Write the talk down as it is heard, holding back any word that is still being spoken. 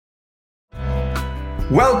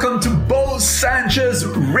Welcome to Bo Sanchez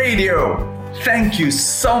Radio. Thank you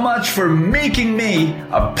so much for making me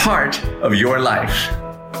a part of your life.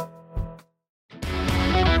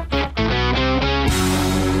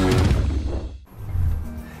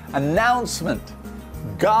 Announcement.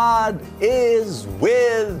 God is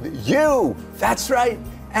with you. That's right.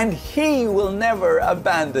 And He will never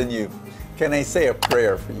abandon you. Can I say a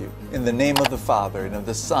prayer for you? In the name of the Father, and of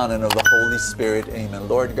the Son, and of the Holy Spirit, amen.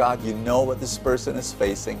 Lord God, you know what this person is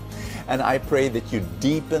facing. And I pray that you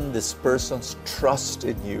deepen this person's trust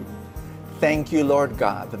in you. Thank you, Lord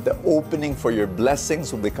God, that the opening for your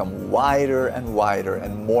blessings will become wider and wider,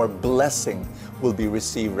 and more blessing will be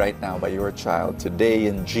received right now by your child today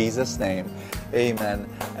in Jesus' name. Amen.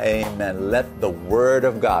 Amen. Let the Word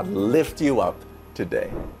of God lift you up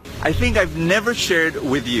today. I think I've never shared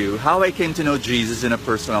with you how I came to know Jesus in a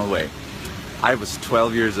personal way. I was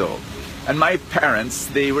 12 years old, and my parents,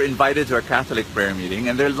 they were invited to a Catholic prayer meeting,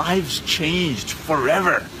 and their lives changed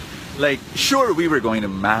forever. Like, sure, we were going to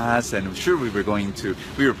Mass, and sure, we were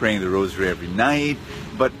praying the Rosary every night,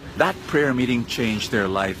 but that prayer meeting changed their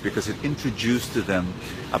life because it introduced to them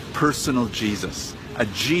a personal Jesus. A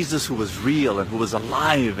Jesus who was real and who was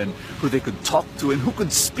alive and who they could talk to and who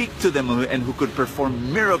could speak to them and who could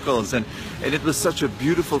perform miracles. And it was such a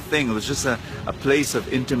beautiful thing. It was just a place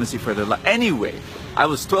of intimacy for their life. Anyway, I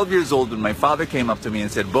was 12 years old when my father came up to me and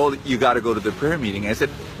said, "Bo, you got to go to the prayer meeting." I said,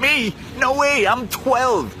 "Me? No way, I'm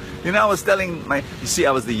 12. You know, I was telling you see,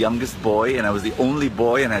 I was the youngest boy, and I was the only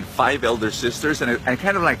boy, and I had 5 elder sisters, and I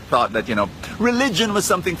kind of like thought that, you know, religion was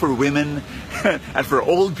something for women and for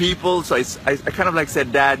old people. So I kind of like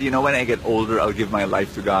said, "Dad, you know, when I get older, I'll give my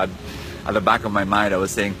life to God." At the back of my mind, I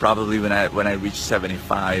was saying probably when I reach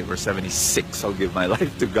 75 or 76, I'll give my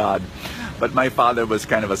life to God. But my father was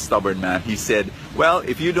kind of a stubborn man. He said, "Well,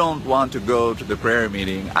 if you don't want to go to the prayer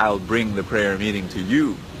meeting, I'll bring the prayer meeting to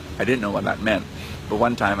you." I didn't know what that meant. But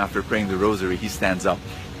one time after praying the Rosary, he stands up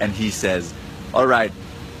and he says, "All right,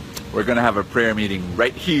 we're going to have a prayer meeting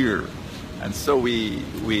right here." And so we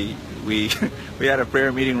had a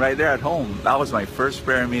prayer meeting right there at home. That was my first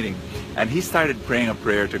prayer meeting. And he started praying a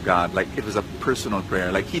prayer to God, like it was a personal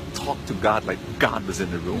prayer. Like he talked to God like God was in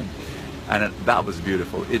the room. And that was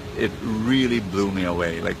beautiful. It really blew me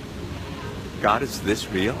away. Like, God is this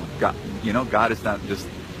real? God, you know, God is not just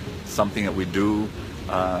something that we do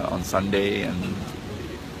on Sunday and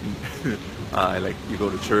like you go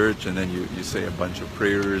to church and then you say a bunch of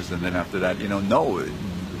prayers and then after that, you know, no.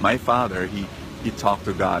 My father, he talked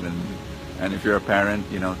to God, and if you're a parent,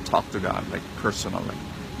 you know, talk to God, like personal, like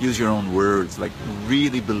use your own words, like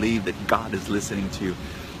really believe that God is listening to you,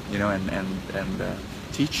 you know, and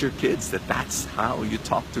teach your kids that that's how you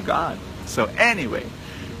talk to God. So anyway,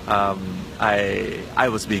 I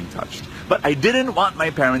was being touched, but I didn't want my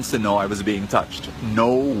parents to know I was being touched.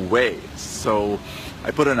 No way. So I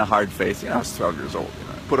put on a hard face. You know, I was 12 years old. You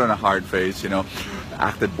know, I put on a hard face, you know,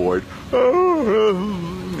 acted bored.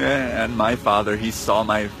 And my father, he saw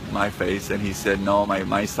my face and he said, "No,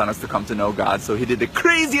 my son has to come to know God." So he did the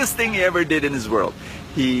craziest thing he ever did in his world.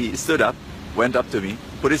 He stood up, went up to me,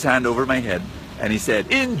 put his hand over my head, and he said,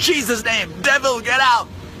 "In Jesus' name, devil, get out!"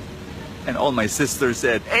 And all my sisters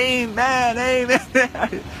said, "Amen,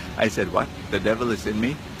 amen." I said, "What? The devil is in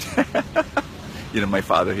me?" You know, my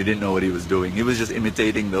father, he didn't know what he was doing. He was just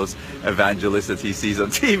imitating those evangelists that he sees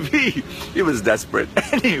on TV. He was desperate.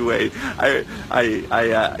 Anyway,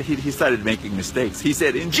 he started making mistakes. He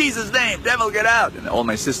said, "In Jesus' name, devil, get out!" And all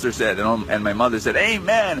my sisters said, and my mother said,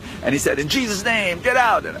 "Amen." And he said, "In Jesus' name, get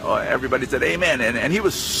out!" And everybody said, "Amen." And he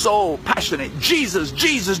was so passionate. "Jesus,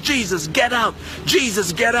 Jesus, Jesus, get out!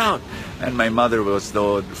 Jesus, get out!" And my mother was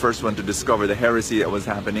the first one to discover the heresy that was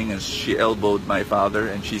happening, and she elbowed my father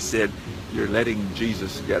and she said, "You're letting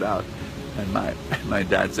Jesus get out." And my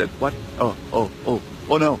dad said, "What? Oh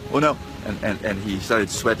no. And he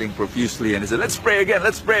started sweating profusely and he said, let's pray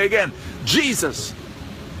again. "Jesus,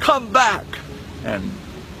 come back." And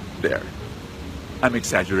there. I'm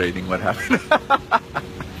exaggerating what happened.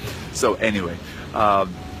 So anyway,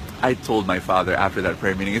 I told my father after that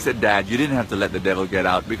prayer meeting, I said, "Dad, you didn't have to let the devil get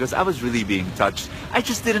out because I was really being touched. I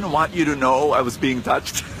just didn't want you to know I was being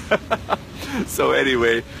touched." So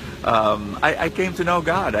anyway, I came to know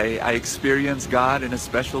God. I experienced God in a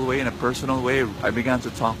special way, in a personal way. I began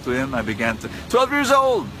to talk to Him. 12 years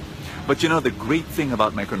old. But you know, the great thing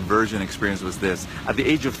about my conversion experience was this. At the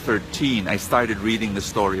age of 13, I started reading the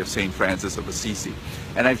story of St. Francis of Assisi.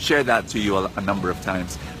 And I've shared that to you a number of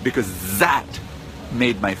times because that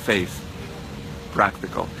made my faith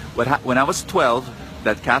practical. When I was 12,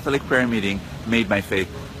 that Catholic prayer meeting made my faith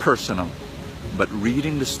personal. But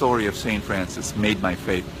reading the story of St. Francis made my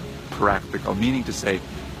faith practical, meaning to say,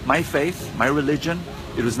 my faith, my religion,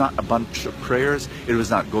 it was not a bunch of prayers, it was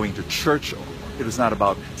not going to church, it was not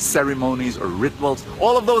about ceremonies or rituals.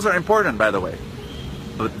 All of those are important, by the way,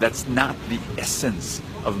 but that's not the essence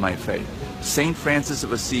of my faith. Saint Francis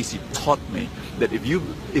of Assisi taught me that if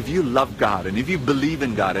you love God and if you believe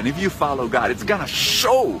in God and if you follow God, it's gonna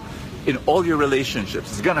show in all your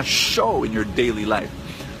relationships. It's gonna show in your daily life.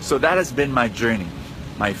 So that has been my journey.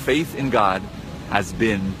 My faith in God has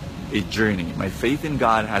been a journey. My faith in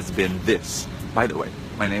God has been this. By the way,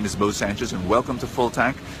 my name is Bo Sanchez and welcome to Full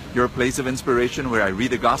Tank, your place of inspiration where I read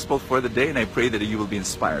the gospel for the day and I pray that you will be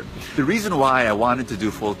inspired. The reason why I wanted to do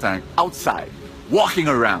Full Tank outside, walking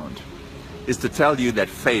around, is to tell you that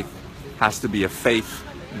faith has to be a faith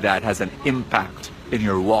that has an impact in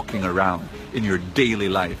your walking around, in your daily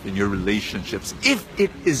life, in your relationships. If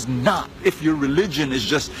it is not, if your religion is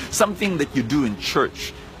just something that you do in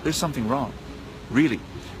church, there's something wrong, really.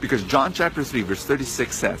 Because John chapter 3 verse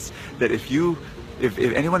 36 says that if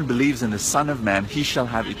anyone believes in the Son of Man, he shall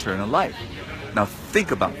have eternal life. Now think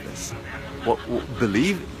about this.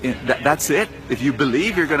 Believe in that's it? If you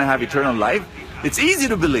believe you're going to have eternal life, it's easy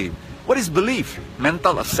to believe. What is belief?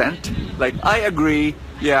 Mental assent? Like, I agree,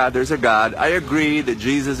 yeah, there's a God. I agree that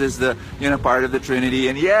Jesus is the part of the Trinity,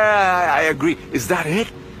 and yeah, I agree. Is that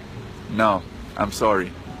it? No, I'm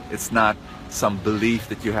sorry. It's not some belief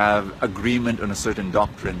that you have agreement on a certain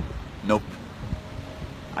doctrine. Nope.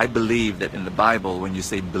 I believe that in the Bible, when you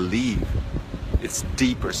say believe, it's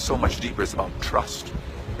deeper, so much deeper. It's about trust.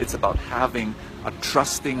 It's about having a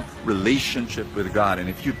trusting relationship with God. And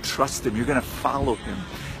if you trust Him, you're going to follow Him.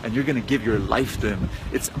 And you're going to give your life to Him.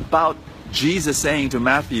 It's about Jesus saying to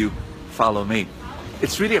Matthew, follow me.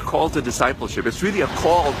 It's really a call to discipleship. It's really a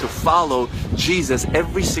call to follow Jesus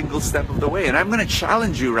every single step of the way. And I'm going to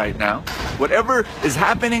challenge you right now. Whatever is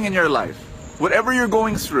happening in your life, whatever you're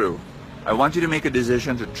going through, I want you to make a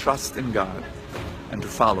decision to trust in God and to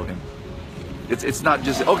follow Him. It's not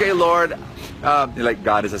just, okay, Lord, like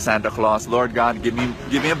God is a Santa Claus. Lord God, give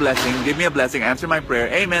me a blessing, answer my prayer.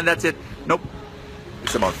 Amen, that's it. Nope.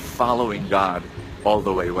 It's about following God all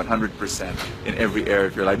the way, 100% in every area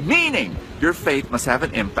of your life. Meaning, your faith must have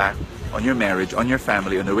an impact on your marriage, on your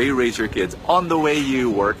family, on the way you raise your kids, on the way you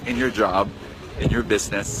work, in your job, in your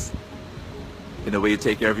business, in the way you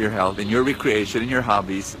take care of your health, in your recreation, in your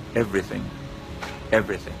hobbies, everything.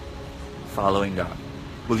 Everything. Following God.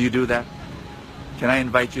 Will you do that? Can I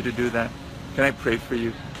invite you to do that? Can I pray for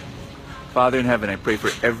you? Father in heaven, I pray for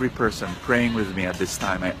every person praying with me at this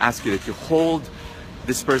time. I ask you that you hold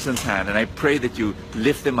this person's hand, and I pray that you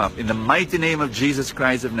lift them up. In the mighty name of Jesus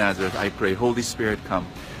Christ of Nazareth, I pray, Holy Spirit, come.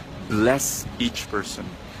 Bless each person.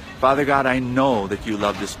 Father God, I know that you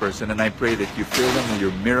love this person, and I pray that you fill them with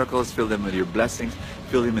your miracles, fill them with your blessings,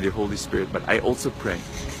 fill them with your Holy Spirit. But I also pray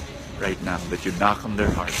right now that you knock on their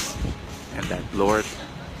hearts, and that, Lord,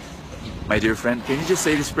 my dear friend, can you just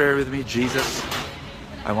say this prayer with me? Jesus,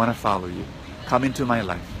 I want to follow you. Come into my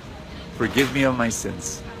life. Forgive me of my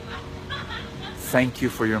sins. Thank you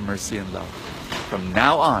for your mercy and love. From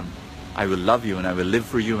now on, I will love you and I will live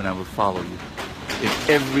for you and I will follow you in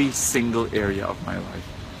every single area of my life.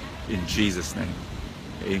 In Jesus' name,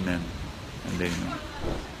 amen and amen.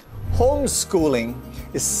 Homeschooling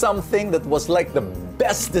is something that was like the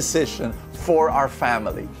best decision for our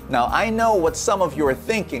family. Now, I know what some of you are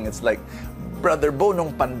thinking. It's like, Brother Bo,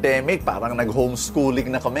 nung pandemic, parang nag-homeschooling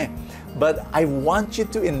na kami. But I want you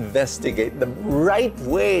to investigate the right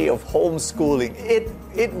way of homeschooling.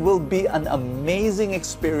 It will be an amazing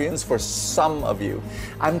experience for some of you.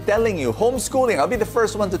 I'm telling you, homeschooling, I'll be the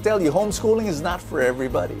first one to tell you, homeschooling is not for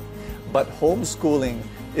everybody. But homeschooling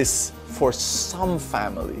is for some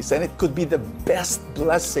families, and it could be the best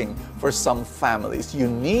blessing for some families. You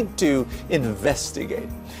need to investigate.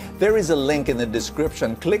 There is a link in the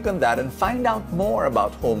description. Click on that and find out more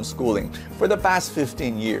about homeschooling. For the past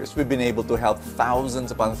 15 years, we've been able to help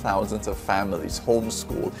thousands upon thousands of families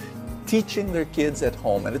homeschool, teaching their kids at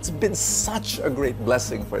home, and it's been such a great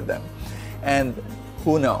blessing for them. And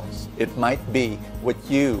who knows, it might be what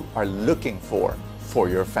you are looking for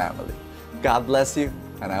your family. God bless you,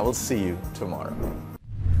 and I will see you tomorrow.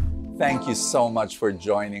 Thank you so much for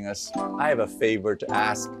joining us. I have a favor to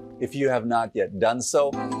ask. If you have not yet done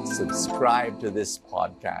so, subscribe to this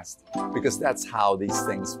podcast, because that's how these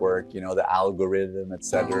things work, you know, the algorithm,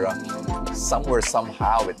 etc. Somewhere,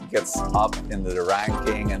 somehow, it gets up in the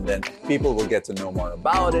ranking, and then people will get to know more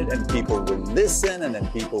about it, and people will listen, and then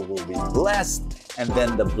people will be blessed, and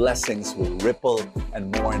then the blessings will ripple,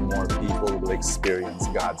 and more people will experience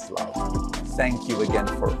God's love. Thank you again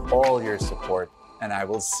for all your support, and I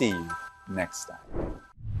will see you next time.